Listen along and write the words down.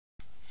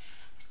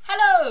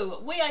Hello!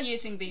 We are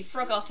using the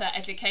Frogotter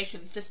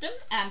education system,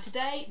 and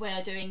today we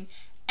are doing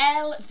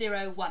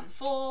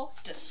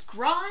L014,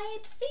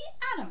 describe the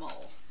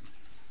animal.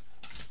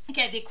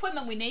 Okay, the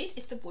equipment we need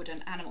is the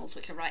wooden animals,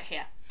 which are right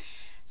here.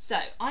 So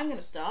I'm going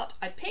to start.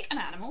 I pick an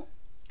animal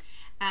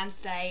and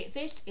say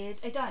this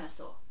is a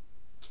dinosaur.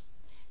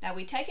 Now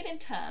we take it in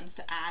turns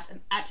to add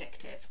an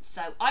adjective.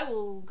 So I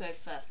will go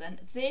first then.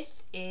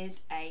 This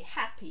is a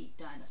happy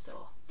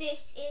dinosaur.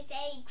 This is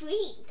a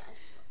green dinosaur.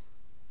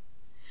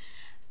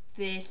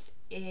 This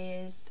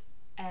is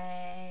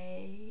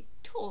a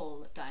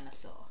tall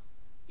dinosaur.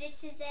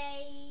 This is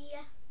a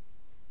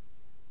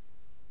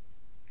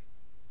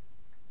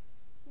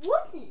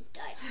wooden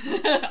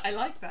dinosaur. I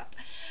like that.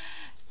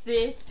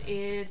 This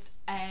is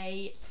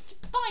a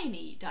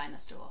spiny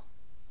dinosaur.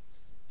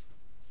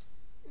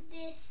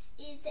 This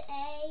is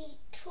a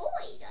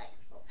toy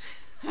dinosaur.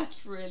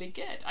 That's really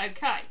good.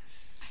 Okay.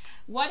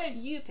 Why don't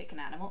you pick an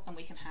animal and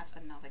we can have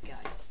another go?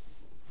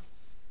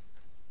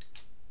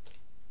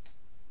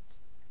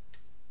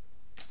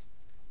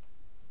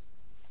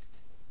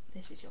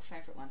 This is your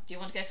favourite one. Do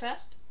you want to go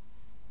first?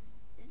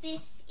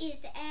 This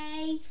is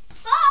a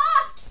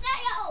fast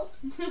snail.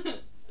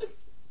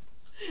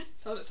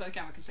 So the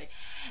camera can see.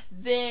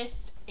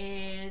 This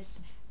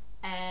is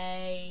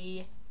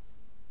a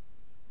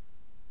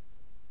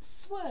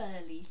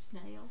swirly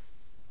snail.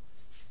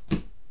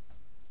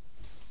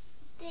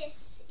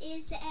 This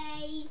is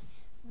a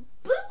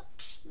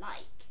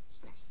boot-like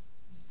snail.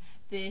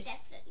 This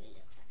Definitely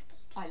looks like a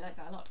boot. I like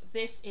that a lot.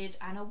 This is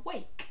an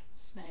awake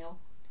snail.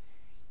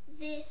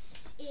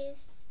 This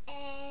is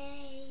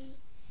a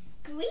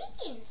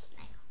green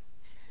snail.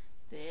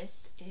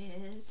 This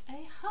is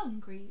a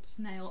hungry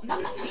snail.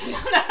 No.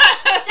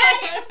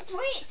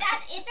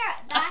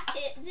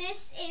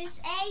 This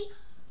is a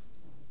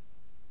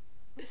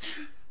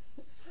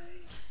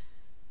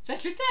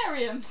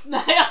vegetarian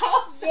snail.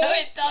 So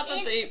it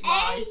doesn't eat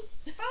mice.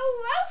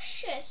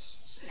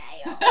 Ferocious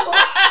snail.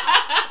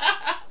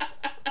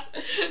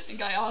 I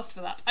think I asked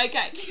for that.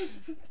 Okay.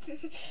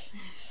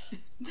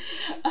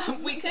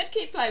 We could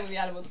keep playing with the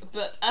animals,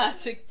 but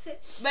to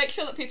make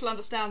sure that people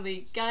understand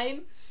the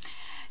game,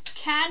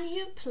 can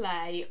you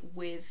play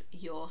with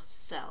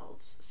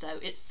yourselves? So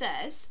it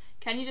says,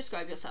 can you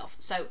describe yourself?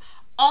 So,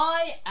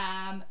 I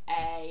am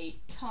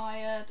a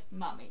tired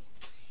mummy.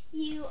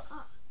 You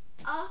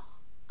are.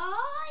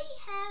 I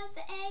have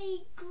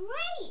a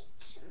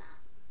great mum.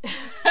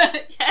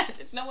 Yes,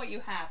 it's not what you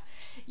have.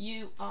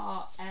 You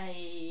are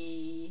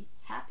a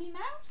happy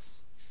mouse?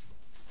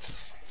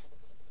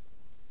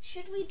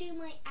 Should we do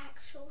my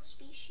actual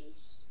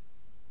species?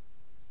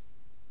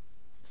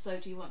 So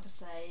do you want to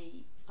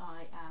say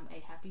I am a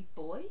happy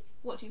boy?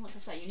 What do you want to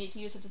say? You need to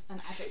use an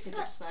adjective to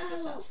describe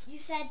yourself. You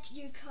said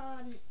we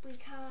can't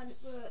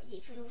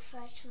even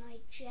refer to my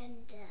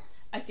gender.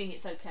 I think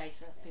it's okay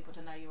for people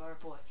to know you are a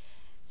boy.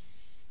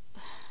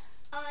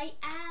 I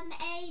am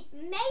a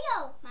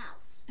male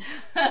mouse.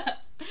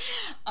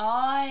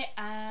 I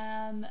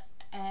am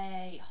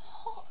a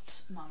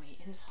hot mummy.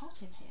 It is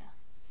hot in here.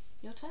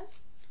 Your turn?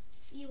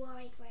 You are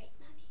a great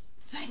mummy.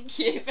 Thank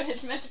you, but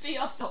it's meant to be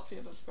yourself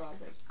you're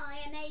describing. I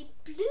am a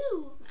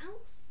blue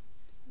mouse.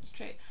 It's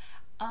true.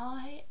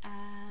 I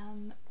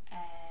am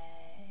a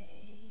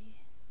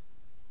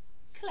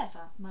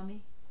clever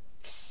mummy.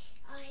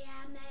 I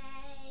am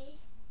a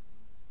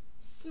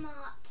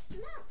smart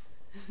mouse.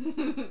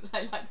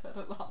 I like that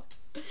a lot.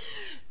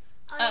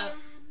 I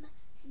am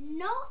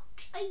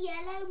not a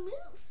yellow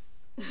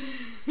moose.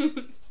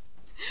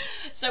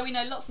 So we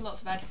know lots and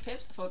lots of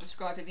adjectives for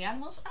describing the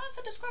animals and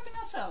for describing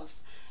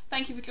ourselves.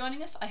 Thank you for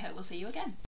joining us. I hope we'll see you again.